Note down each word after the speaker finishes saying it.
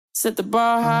Set the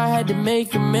bar high, had to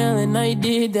make a meal and I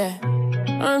did that.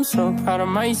 I'm so proud of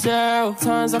myself.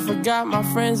 Times I forgot my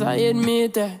friends, I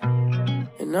admit that.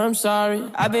 And I'm sorry.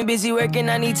 I've been busy working,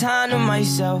 I need time to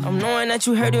myself. I'm knowing that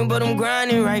you hurting, but I'm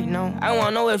grinding right now. I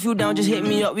wanna know if you down, just hit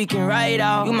me up, we can ride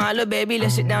out. You my little baby,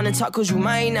 let's sit down and talk, cause you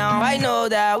mine now. I know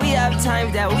that we have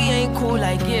times that we ain't cool,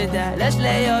 I get that. Let's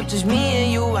lay up, just me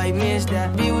and you, I miss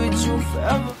that. Be with you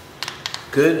forever.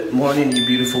 Good morning, you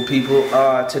beautiful people.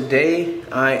 Today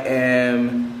I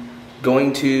am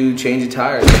going to change the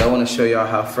tires. I want to show y'all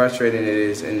how frustrating it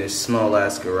is in this small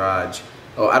ass garage.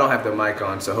 Oh, I don't have the mic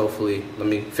on, so hopefully, let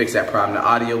me fix that problem. The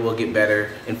audio will get better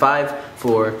in 5,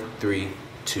 4, 3,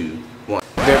 2, 1.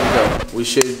 There we go. We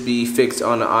should be fixed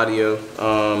on the audio.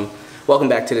 Welcome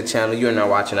back to the channel. You're now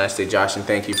watching I Stay Josh, and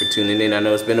thank you for tuning in. I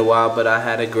know it's been a while, but I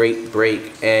had a great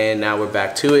break, and now we're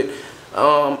back to it.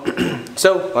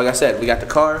 So, like I said, we got the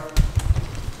car.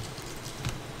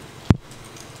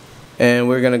 And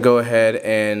we're gonna go ahead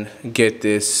and get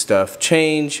this stuff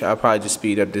changed. I'll probably just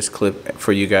speed up this clip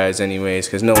for you guys anyways,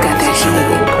 because no one needs to see me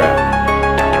go crap.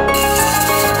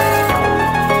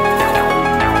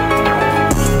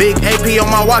 Big AP on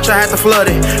my watch, I had to flood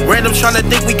it. Randoms tryna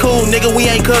think we cool, nigga, we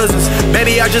ain't cousins.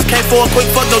 Baby, I just came for a quick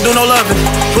fuck, don't do no loving.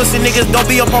 Pussy niggas don't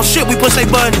be up on shit, we push they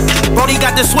button. Brody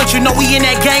got the switch, you know we in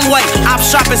that gangway. I'm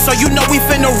shopping, so you know we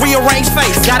finna rearrange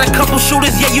face. Got a couple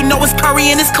shooters, yeah, you know it's Curry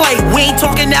and it's Clay. We ain't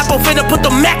talking Apple, finna put the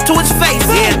Mac to his face.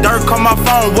 Yeah, Dirk call my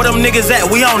phone, where them niggas at?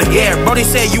 We on it. Yeah, Brody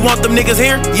said, you want them niggas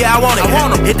here? Yeah, I want it. I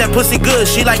want them. Hit that pussy good,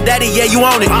 she like daddy, yeah, you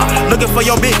on it. Looking for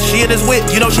your bitch, she in his whip,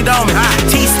 you know she down me.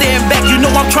 T stand back, you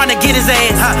know I'm tryna get his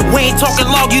ass. We ain't talking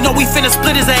long, you know we finna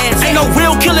split his ass. Ain't no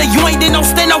real killer, you ain't did no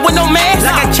stand up with no mask.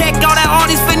 Like I checked all that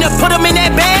artists, finna put him in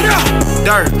that bag.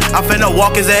 Dirt, I finna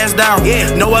walk his ass down.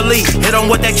 Yeah, no elite, hit him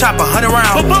with that chopper, 100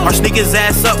 rounds. Or sneak his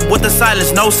ass up with the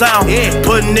silence, no sound. Yeah,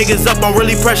 putting niggas up on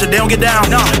really pressure, they don't get down.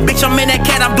 No, bitch, I'm in that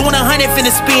cat, I'm doing 100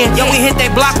 finna spin. Yo, we hit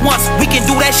that block once, we can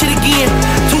do that shit again.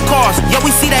 2 cars, yo,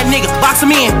 we see that nigga, box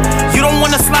him in. You don't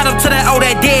wanna slide up to that, oh,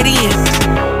 that dead end.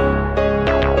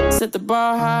 Set the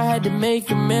bar high, had to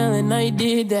make a meal and I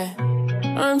did that.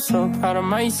 I'm so proud of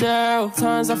myself.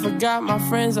 Times I forgot my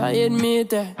friends, I admit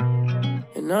that.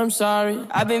 And I'm sorry.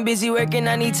 I've been busy working,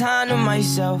 I need time to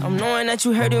myself. I'm knowing that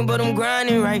you hurting, but I'm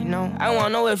grinding right now. I wanna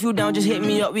know if you down, just hit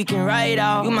me up, we can ride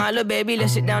out. You my little baby,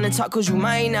 let's sit down and talk, cause you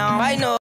mine now. I know.